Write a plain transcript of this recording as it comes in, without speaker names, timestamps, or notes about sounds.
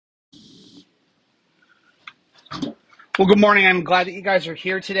Well, good morning. I'm glad that you guys are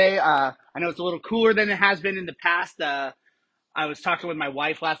here today. I know it's a little cooler than it has been in the past. I was talking with my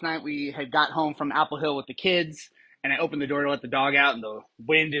wife last night. We had got home from Apple Hill with the kids, and I opened the door to let the dog out, and the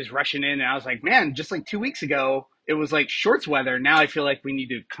wind is rushing in. And I was like, man, just like 2 weeks ago, it was like shorts weather. Now I feel like we need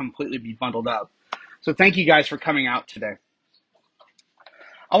to completely be bundled up. So thank you guys for coming out today.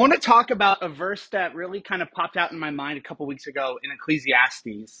 I want to talk about a verse that really kind of popped out in my mind a couple weeks ago in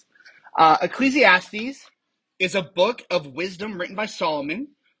Ecclesiastes. Ecclesiastes is a book of wisdom written by Solomon,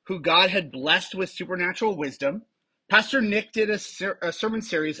 who God had blessed with supernatural wisdom. Pastor Nick did a sermon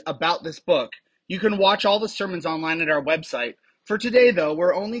series about this book. You can watch all the sermons online at our website. For today, though,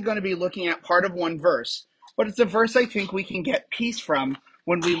 we're only going to be looking at part of one verse, but it's a verse I think we can get peace from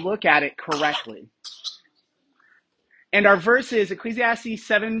when we look at it correctly. And our verse is Ecclesiastes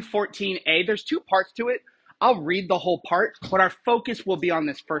 7:14a. There's two parts to it. I'll read the whole part, but our focus will be on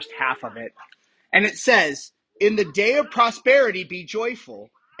this first half of it. And it says, in the day of prosperity, be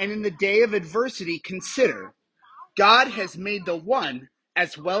joyful, and in the day of adversity, consider. God has made the one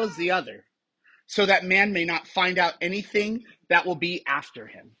as well as the other, so that man may not find out anything that will be after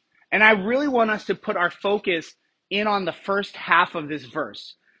him. And I really want us to put our focus in on the first half of this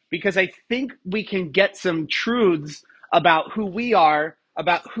verse, because I think we can get some truths about who we are,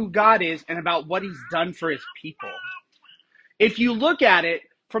 about who God is, and about what he's done for his people. If you look at it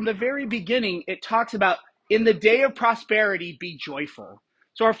from the very beginning, it talks about in the day of prosperity, be joyful.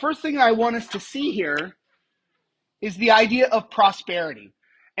 So our first thing I want us to see here is the idea of prosperity.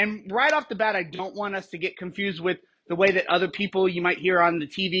 And right off the bat, I don't want us to get confused with the way that other people you might hear on the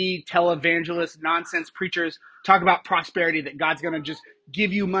TV, televangelists, nonsense preachers talk about prosperity, that God's going to just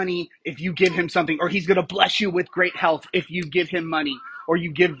give you money if you give him something, or he's going to bless you with great health if you give him money, or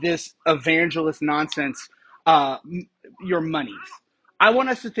you give this evangelist nonsense your monies. I want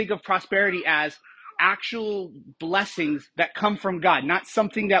us to think of prosperity as actual blessings that come from God, not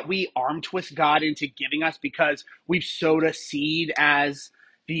something that we arm twist God into giving us because we've sowed a seed as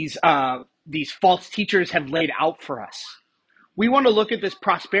these false teachers have laid out for us. We want to look at this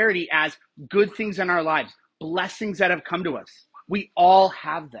prosperity as good things in our lives, blessings that have come to us. We all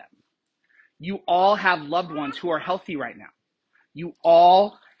have them. You all have loved ones who are healthy right now. You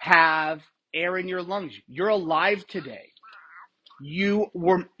all have air in your lungs. You're alive today. You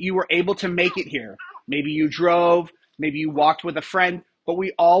were able to make it here. Maybe you drove, maybe you walked with a friend, but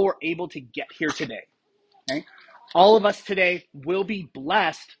we all were able to get here today. Okay? All of us today will be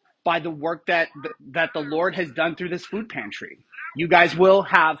blessed by the work that the Lord has done through this food pantry. You guys will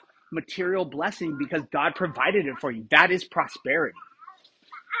have material blessing because God provided it for you. That is prosperity.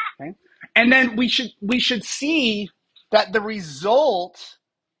 Okay? And then we should see that the result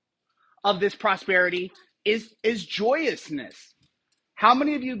of this prosperity is joyousness. How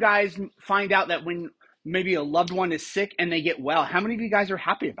many of you guys find out that when maybe a loved one is sick and they get well, how many of you guys are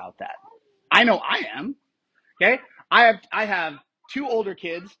happy about that? I know I am. Okay? I have two older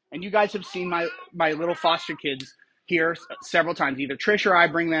kids, and you guys have seen my little foster kids here several times. Either Trish or I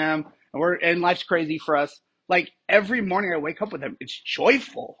bring them, and life's crazy for us. Like every morning I wake up with them, it's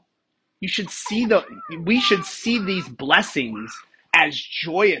joyful. We should see these blessings as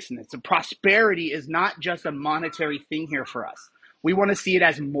joyousness. The prosperity is not just a monetary thing here for us. We want to see it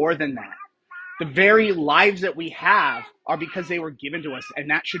as more than that. The very lives that we have are because they were given to us, and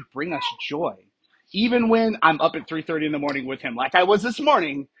that should bring us joy. Even when I'm up at 3:30 in the morning with him, like I was this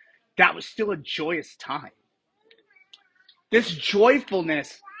morning, that was still a joyous time. This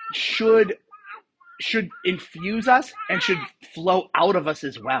joyfulness should infuse us and should flow out of us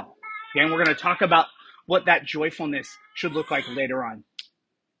as well. Okay, and we're going to talk about what that joyfulness should look like later on.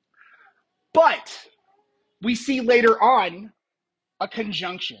 But we see later on a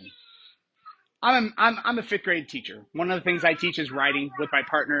conjunction. I'm a fifth grade teacher. One of the things I teach is writing with my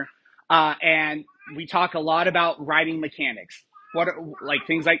partner, and we talk a lot about writing mechanics. Like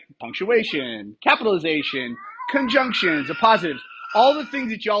things like punctuation, capitalization, conjunctions, appositives, all the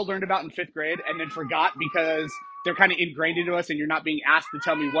things that y'all learned about in fifth grade and then forgot because they're kind of ingrained into us, and you're not being asked to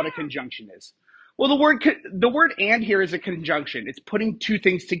tell me what a conjunction is. Well, the word "and" here is a conjunction. It's putting two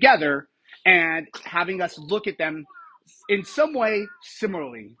things together and having us look at them in some way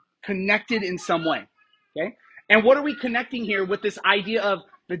similarly, connected in some way. Okay? And what are we connecting here with this idea of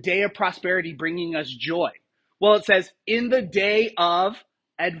the day of prosperity bringing us joy? Well, it says, in the day of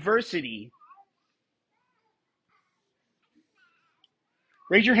adversity.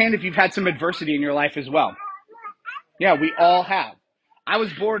 Raise your hand if you've had some adversity in your life as well. Yeah, we all have. I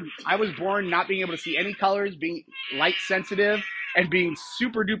was born not being able to see any colors, being light sensitive, and being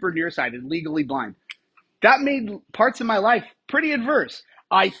super duper nearsighted, legally blind. That made parts of my life pretty adverse.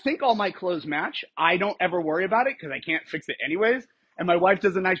 I think all my clothes match. I don't ever worry about it because I can't fix it anyways. And my wife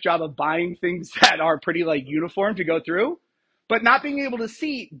does a nice job of buying things that are pretty like uniform to go through. But not being able to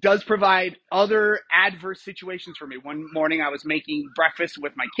see does provide other adverse situations for me. One morning I was making breakfast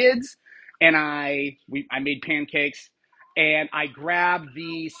with my kids and I made pancakes and I grabbed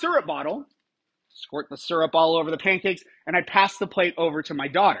the syrup bottle, squirt the syrup all over the pancakes, and I passed the plate over to my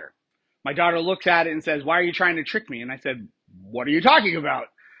daughter. My daughter looks at it and says, "Why are you trying to trick me?" And I said, "What are you talking about?"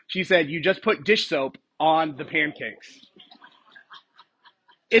 She said, "You just put dish soap on the pancakes."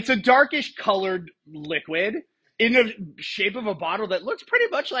 It's a darkish colored liquid in the shape of a bottle that looks pretty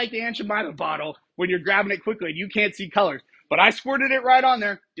much like the Aunt Jemima bottle when you're grabbing it quickly and you can't see colors. But I squirted it right on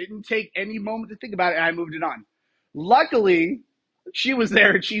there. Didn't take any moment to think about it, and I moved it on. Luckily, she was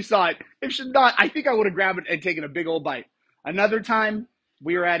there and she saw it. If she's not, I think I would have grabbed it and taken a big old bite. Another time,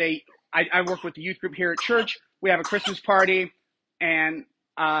 we were at I work with the youth group here at church. We have a Christmas party, and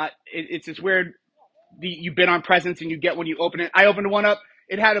it's this weird, you bid on presents and you get when you open it. I opened one up.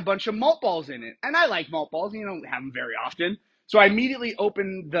 It had a bunch of malt balls in it. And I like malt balls. You don't have them very often. So I immediately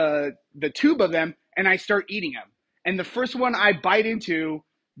open the tube of them and I start eating them. And the first one I bite into,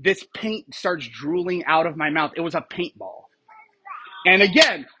 this paint starts drooling out of my mouth. It was a paintball. And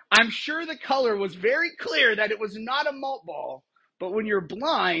again, I'm sure the color was very clear that it was not a malt ball. But when you're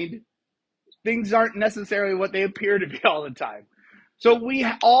blind, things aren't necessarily what they appear to be all the time. So we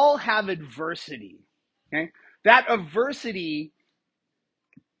all have adversity. Okay? That adversity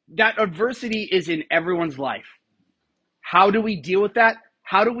is in everyone's life. How do we deal with that?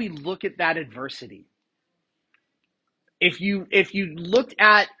 How do we look at that adversity? If you looked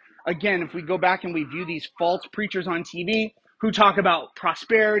at, again, if we go back and we view these false preachers on TV who talk about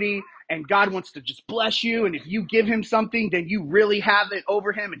prosperity and God wants to just bless you, and if you give him something, then you really have it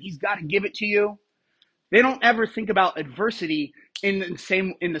over him and he's got to give it to you. They don't ever think about adversity in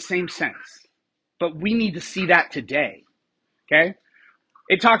the same sense. But we need to see that today. Okay?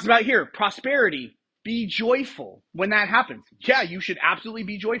 It talks about here, prosperity. Be joyful when that happens. Yeah, you should absolutely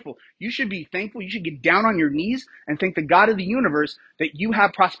be joyful. You should be thankful. You should get down on your knees and thank the God of the universe that you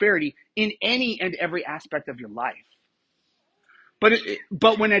have prosperity in any and every aspect of your life.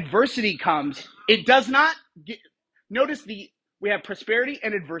 But when adversity comes, it does not get, notice we have prosperity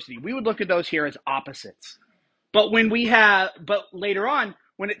and adversity. We would look at those here as opposites. But later on,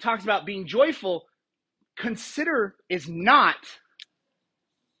 when it talks about being joyful, consider is not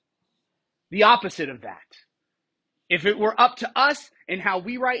the opposite of that. If it were up to us and how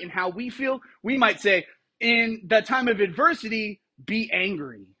we write and how we feel, we might say, in the time of adversity, be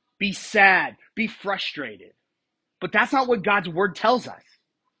angry, be sad, be frustrated. But that's not what God's word tells us.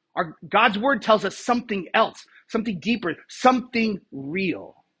 God's word tells us something else, something deeper, something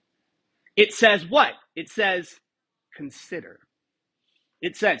real. It says what? It says, consider.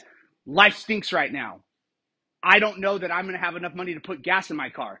 It says, life stinks right now. I don't know that I'm going to have enough money to put gas in my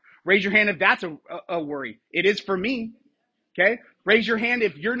car. Raise your hand if that's a worry. It is for me. Okay? Raise your hand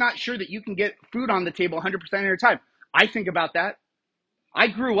if you're not sure that you can get food on the table 100% of your time. I think about that. I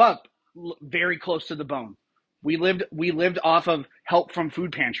grew up very close to the bone. We lived off of help from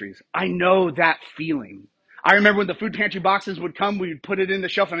food pantries. I know that feeling. I remember when the food pantry boxes would come, we'd put it in the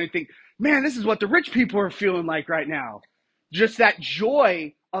shelf and I'd think, man, this is what the rich people are feeling like right now. Just that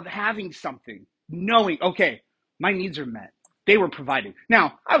joy of having something, knowing, okay, my needs are met. They were provided.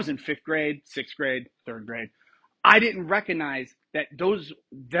 Now, I was in 5th grade, 6th grade, 3rd grade. I didn't recognize that those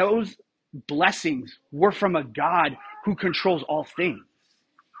blessings were from a God who controls all things.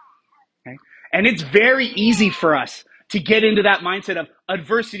 Okay? And it's very easy for us to get into that mindset of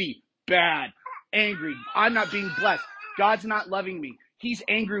adversity, bad, angry. I'm not being blessed. God's not loving me. He's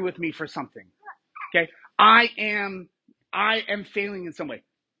angry with me for something. Okay? I am failing in some way.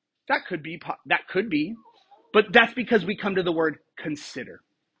 That could be, but that's because we come to the word consider.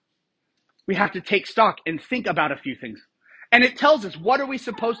 We have to take stock and think about a few things. And it tells us, what are we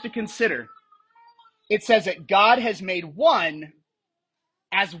supposed to consider? It says that God has made one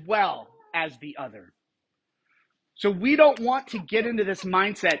as well as the other. So we don't want to get into this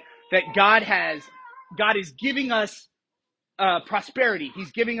mindset that God is giving us prosperity.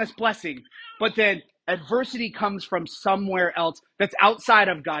 He's giving us blessing. But then adversity comes from somewhere else that's outside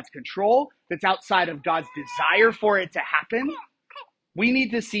of God's control, that's outside of God's desire for it to happen. We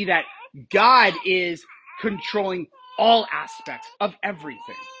need to see that God is controlling all aspects of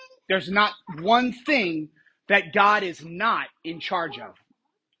everything. There's not one thing that God is not in charge of.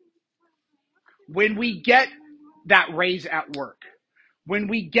 When we get that raise at work, when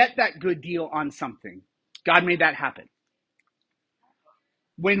we get that good deal on something, God made that happen.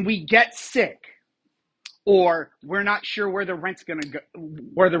 When we get sick, or we're not sure where the rent's going to go,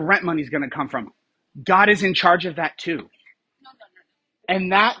 where the rent money's going to come from. God is in charge of that too.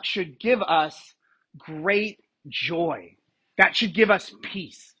 And that should give us great joy. That should give us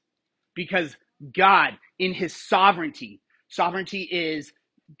peace because God, in his sovereignty is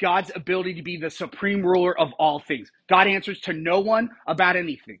God's ability to be the supreme ruler of all things. God answers to no one about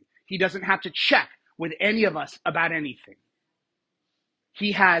anything. He doesn't have to check with any of us about anything.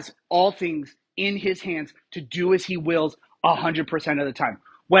 He has all things in his hands to do as he wills 100% of the time.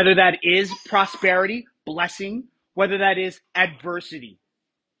 Whether that is prosperity, blessing, whether that is adversity.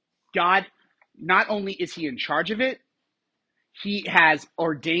 God, not only is he in charge of it, he has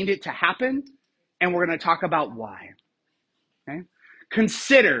ordained it to happen, and we're going to talk about why. Okay?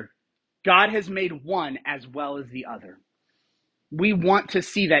 Consider God has made one as well as the other. We want to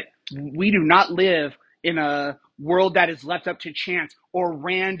see that we do not live in a world that is left up to chance or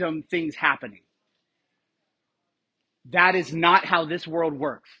random things happening. That is not how this world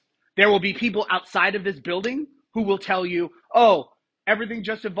works. There will be people outside of this building who will tell you, oh, everything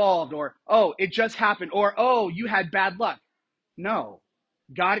just evolved, or oh, it just happened, or oh, you had bad luck. No,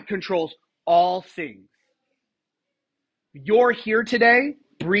 God controls all things. You're here today,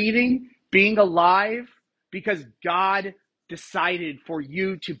 breathing, being alive, because God decided for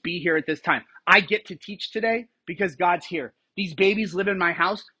you to be here at this time. I get to teach today because God's here. These babies live in my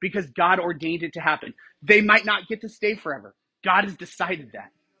house because God ordained it to happen. They might not get to stay forever. God has decided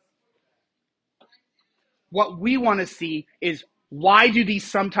that. What we want to see is, why do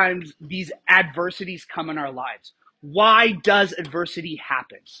these adversities come in our lives? Why does adversity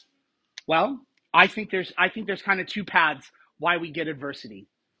happen? Well, I think there's kind of two paths why we get adversity.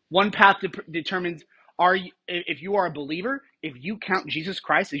 One path determines if you are a believer, if you count Jesus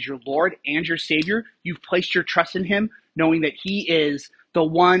Christ as your Lord and your Savior, you've placed your trust in him, knowing that he is the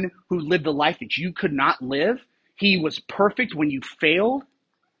one who lived the life that you could not live. He was perfect when you failed.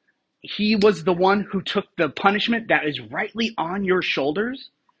 He was the one who took the punishment that is rightly on your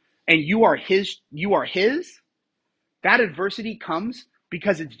shoulders, and you are his. That adversity comes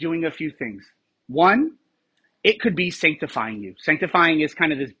because it's doing a few things. One, it could be sanctifying you. Sanctifying is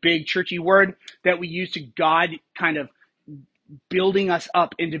kind of this big churchy word that we use to God kind of building us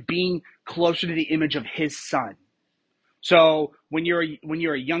up into being closer to the image of his son. So when you're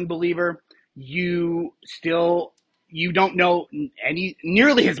a young believer, you don't know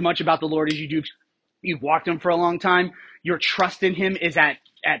nearly as much about the Lord as you do. You've walked him for a long time. Your trust in him is at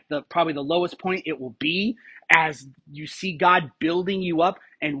probably the lowest point it will be. As you see God building you up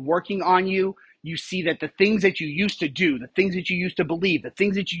and working on you, you see that the things that you used to do, the things that you used to believe, the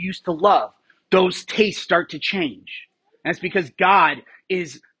things that you used to love, those tastes start to change. And it's because God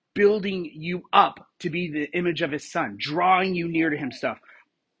is building you up to be the image of his son, drawing you near to himself,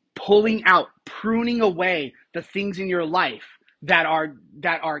 pulling out, pruning away the things in your life that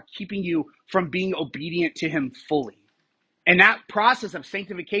are keeping you from being obedient to him fully. And that process of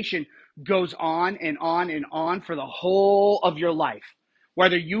sanctification goes on and on and on for the whole of your life.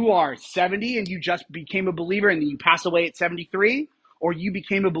 Whether you are 70 and you just became a believer and then you pass away at 73, or you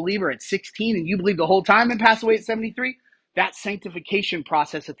became a believer at 16 and you believed the whole time and pass away at 73, that sanctification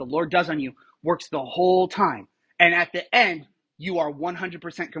process that the Lord does on you works the whole time. And at the end, you are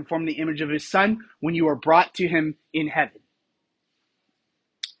 100% conformed to the image of his son when you are brought to him in heaven.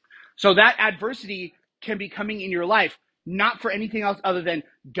 So that adversity can be coming in your life, not for anything else other than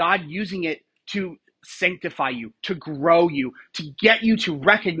God using it to sanctify you, to grow you, to get you to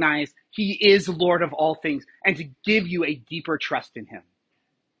recognize he is Lord of all things, and to give you a deeper trust in him.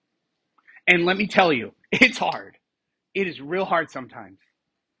 And let me tell you, it's hard. It is real hard sometimes.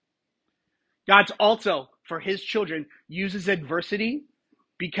 God's also, for his children, uses adversity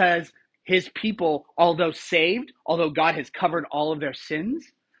because his people, although saved, although God has covered all of their sins,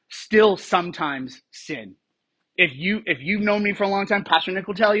 still sometimes sin. If you've known me for a long time, Pastor Nick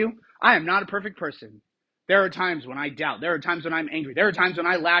will tell you, I am not a perfect person. There are times when I doubt. There are times when I'm angry. There are times when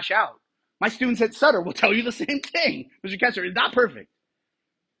I lash out. My students at Sutter will tell you the same thing. Mr. Kessler is not perfect.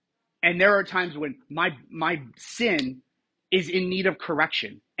 And there are times when my sin is in need of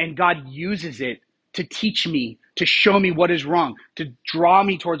correction, and God uses it to teach me, to show me what is wrong, to draw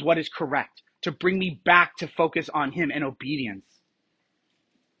me towards what is correct, to bring me back to focus on him and obedience.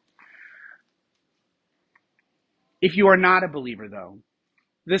 If you are not a believer, though,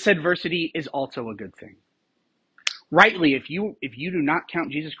 this adversity is also a good thing. Rightly, if you do not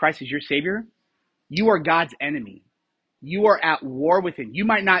count Jesus Christ as your Savior, you are God's enemy. You are at war with him. You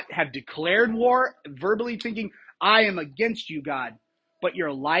might not have declared war, verbally thinking, I am against you, God. But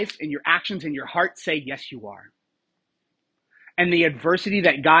your life and your actions and your heart say, yes, you are. And the adversity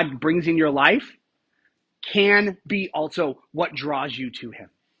that God brings in your life can be also what draws you to him.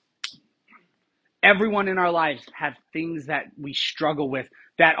 Everyone in our lives have things that we struggle with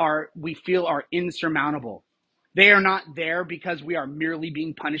that we feel are insurmountable. They are not there because we are merely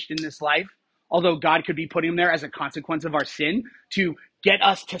being punished in this life, although God could be putting them there as a consequence of our sin to get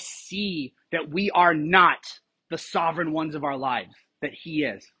us to see that we are not the sovereign ones of our lives, that he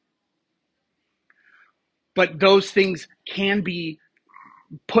is. But those things can be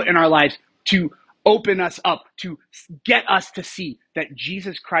put in our lives to open us up, to get us to see that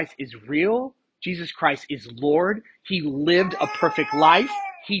Jesus Christ is real. Jesus Christ is Lord. He lived a perfect life.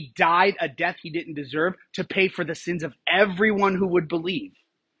 He died a death he didn't deserve to pay for the sins of everyone who would believe,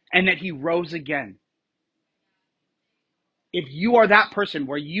 and that he rose again. If you are that person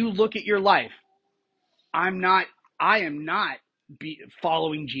where you look at your life, I am not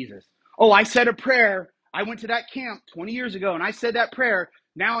following Jesus. Oh, I said a prayer. I went to that camp 20 years ago and I said that prayer.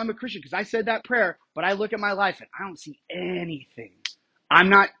 Now I'm a Christian because I said that prayer, but I look at my life and I don't see anything. I'm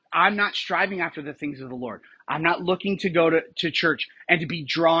not striving after the things of the Lord. I'm not looking to go to church and to be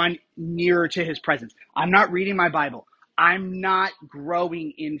drawn nearer to his presence. I'm not reading my Bible. I'm not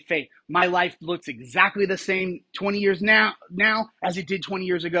growing in faith. My life looks exactly the same 20 years now as it did 20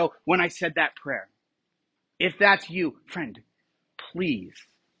 years ago when I said that prayer. If that's you, friend, please.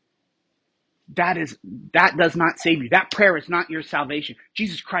 That does not save you. That prayer is not your salvation.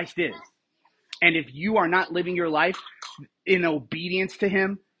 Jesus Christ is. And if you are not living your life in obedience to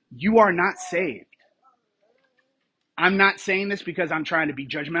him, you are not saved. I'm not saying this because I'm trying to be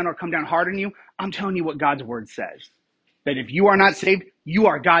judgmental or come down hard on you. I'm telling you what God's word says. That if you are not saved, you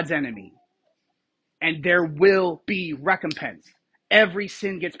are God's enemy. And there will be recompense. Every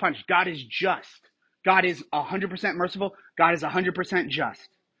sin gets punished. God is just. God is 100% merciful. God is 100% just.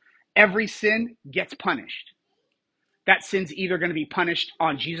 Every sin gets punished. That sin's either going to be punished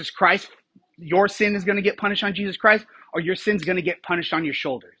on Jesus Christ. Your sin is going to get punished on Jesus Christ, or your sin's going to get punished on your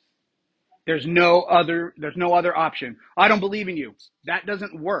shoulders. There's no other option. I don't believe in you. That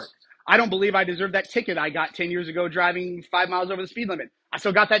doesn't work. I don't believe I deserve that ticket I got 10 years ago driving 5 miles over the speed limit. I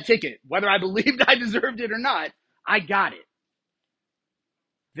still got that ticket. Whether I believed I deserved it or not, I got it.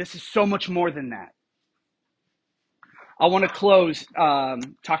 This is so much more than that. I want to close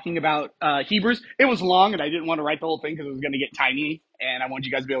talking about Hebrews. It was long, and I didn't want to write the whole thing because it was going to get tiny, and I want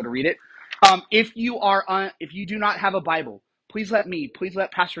you guys to be able to read it. If you do not have a Bible, please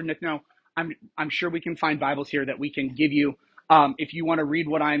let Pastor Nick know. I'm sure we can find Bibles here that we can give you if you want to read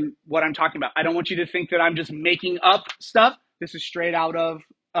what I'm talking about. I don't want you to think that I'm just making up stuff. This is straight out of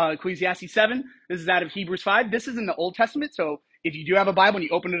Ecclesiastes 7. This is out of Hebrews 5. This is in the Old Testament, so if you do have a Bible and you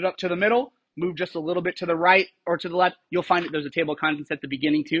open it up to the middle, move just a little bit to the right or to the left, you'll find that there's a table of contents at the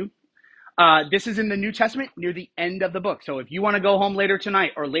beginning too. This is in the New Testament near the end of the book. So if you want to go home later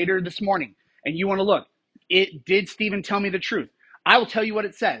tonight or later this morning and you want to look, did Stephen tell me the truth? I will tell you what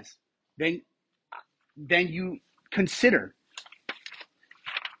it says. Then you consider.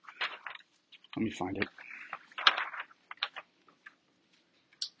 Let me find it.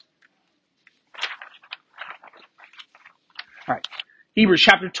 All right. Hebrews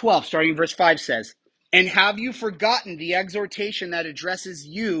chapter 12, starting in verse 5 says, "And have you forgotten the exhortation that addresses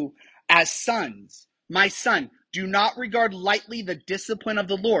you as sons? My son, do not regard lightly the discipline of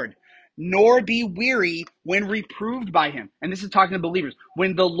the Lord, nor be weary when reproved by him." And this is talking to believers.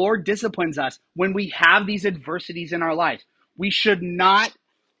 When the Lord disciplines us, when we have these adversities in our lives, we should not,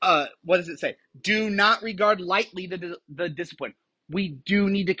 what does it say? Do not regard lightly the discipline. We do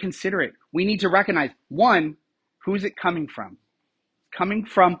need to consider it. We need to recognize, one, who's it coming from? Coming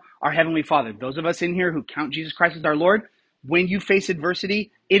from our Heavenly Father. Those of us in here who count Jesus Christ as our Lord, when you face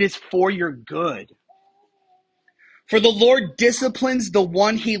adversity, it is for your good. "For the Lord disciplines the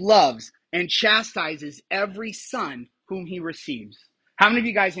one he loves and chastises every son whom he receives." How many of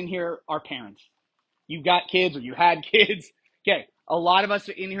you guys in here are parents? You've got kids or you had kids. Okay, a lot of us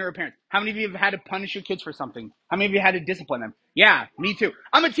in here are parents. How many of you have had to punish your kids for something? How many of you had to discipline them? Yeah, me too.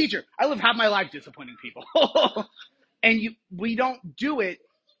 I'm a teacher. I live half my life disciplining people. And we don't do it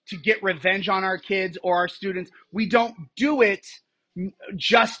to get revenge on our kids or our students. We don't do it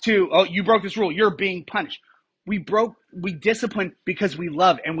just to, oh, you broke this rule, you're being punished. We discipline because we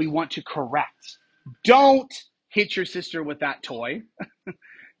love and we want to correct. Don't hit your sister with that toy.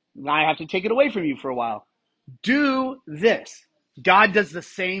 I have to take it away from you for a while. Do this. God does the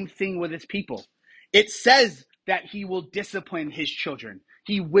same thing with his people. It says that he will discipline his children.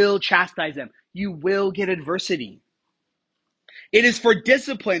 He will chastise them. You will get adversity. It is for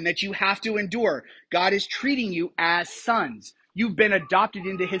discipline that you have to endure. God is treating you as sons. You've been adopted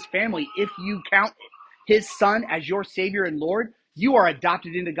into his family. If you count his son as your Savior and Lord, you are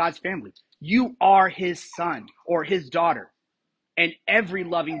adopted into God's family. You are his son or his daughter. And every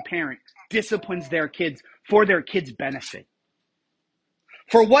loving parent disciplines their kids for their kids' benefit.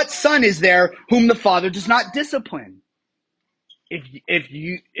 For what son is there whom the father does not discipline? If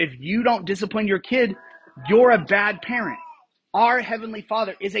you don't discipline your kid, you're a bad parent. Our Heavenly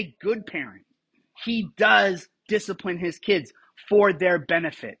Father is a good parent. He does discipline his kids for their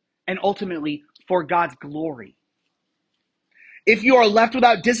benefit and ultimately for God's glory. If you are left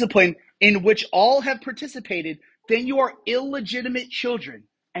without discipline in which all have participated, then you are illegitimate children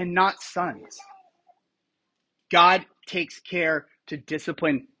and not sons. God takes care to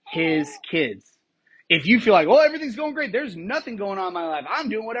discipline his kids. If you feel like, oh, everything's going great, there's nothing going on in my life, I'm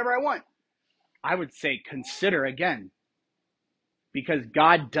doing whatever I want, I would say consider again. Because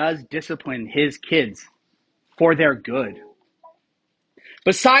God does discipline his kids for their good.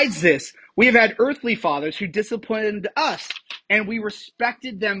 Besides this, we have had earthly fathers who disciplined us, and we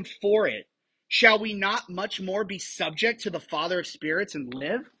respected them for it. Shall we not much more be subject to the Father of spirits and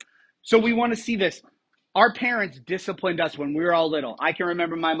live? So we want to see this. Our parents disciplined us when we were all little. I can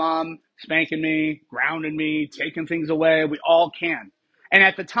remember my mom spanking me, grounding me, taking things away. We all can. And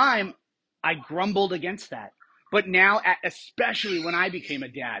at the time, I grumbled against that. But now, especially when I became a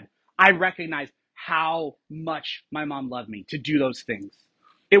dad, I recognize how much my mom loved me to do those things.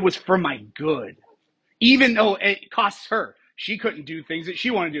 It was for my good. Even though it costs her. She couldn't do things that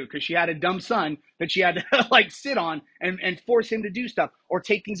she wanted to do because she had a dumb son that she had to like sit on and force him to do stuff or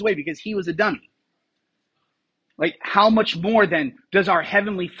take things away because he was a dummy. Like, how much more then does our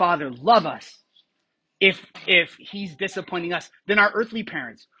Heavenly Father love us if he's disciplining us than our earthly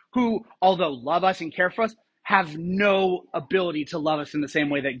parents, who, although love us and care for us, have no ability to love us in the same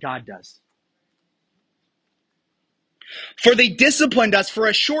way that God does. For they disciplined us for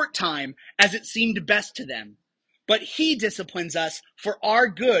a short time as it seemed best to them. But he disciplines us for our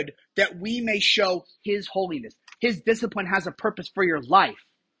good, that we may show his holiness. His discipline has a purpose for your life.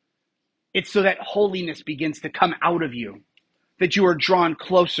 It's so that holiness begins to come out of you, that you are drawn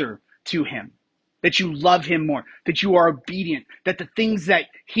closer to him, that you love him more, that you are obedient, that the things that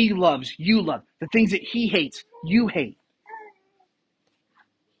he loves, you love, the things that he hates, you hate.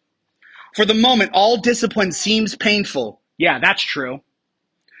 For the moment, all discipline seems painful. Yeah, that's true.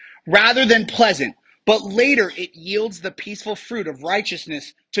 Rather than pleasant, but later it yields the peaceful fruit of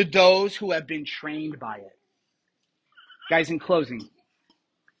righteousness to those who have been trained by it. Guys, in closing,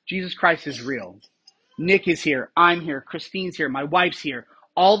 Jesus Christ is real. Nick is here. I'm here. Christine's here. My wife's here.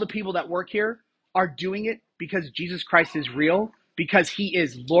 All the people that work here are doing it because Jesus Christ is real, because he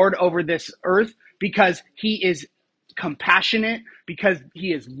is Lord over this earth, because he is compassionate, because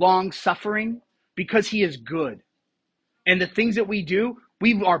he is long-suffering, because he is good. And the things that we do,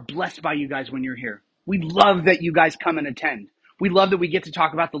 we are blessed by you guys when you're here. We love that you guys come and attend. We love that we get to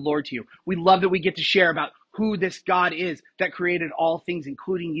talk about the Lord to you. We love that we get to share about who this God is that created all things,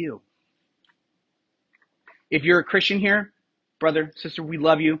 including you. If you're a Christian here, brother, sister, we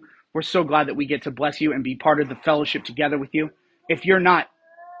love you. We're so glad that we get to bless you and be part of the fellowship together with you. If you're not,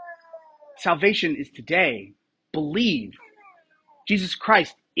 salvation is today. Believe. Jesus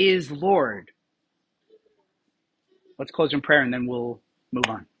Christ is Lord. Let's close in prayer and then we'll move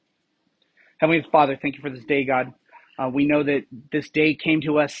on. Heavenly Father, thank you for this day, God. We know that this day came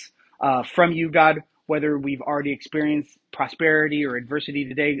to us from you, God, whether we've already experienced prosperity or adversity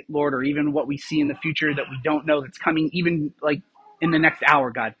today, Lord, or even what we see in the future that we don't know that's coming, even like in the next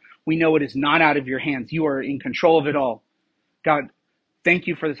hour, God. We know it is not out of your hands. You are in control of it all. God, thank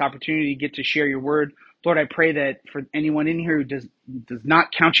you for this opportunity to get to share your word. Lord, I pray that for anyone in here who does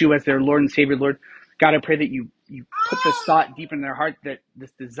not count you as their Lord and Savior, Lord, God, I pray that you put this thought deep in their heart, that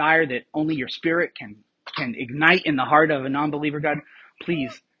this desire that only your spirit can ignite in the heart of a non-believer, God.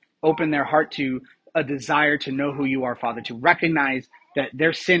 Please open their heart to a desire to know who you are, Father, to recognize that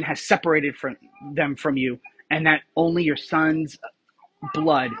their sin has separated them from you, and that only your Son's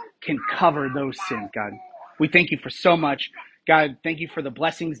blood can cover those sins, God. We thank you for so much. God, thank you for the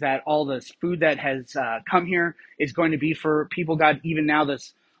blessings that all this food that has come here is going to be for people, God. Even now,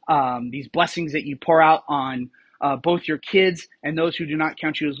 these blessings that you pour out on both your kids and those who do not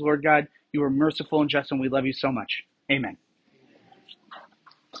count you as Lord, God. You are merciful and just, and we love you so much. Amen.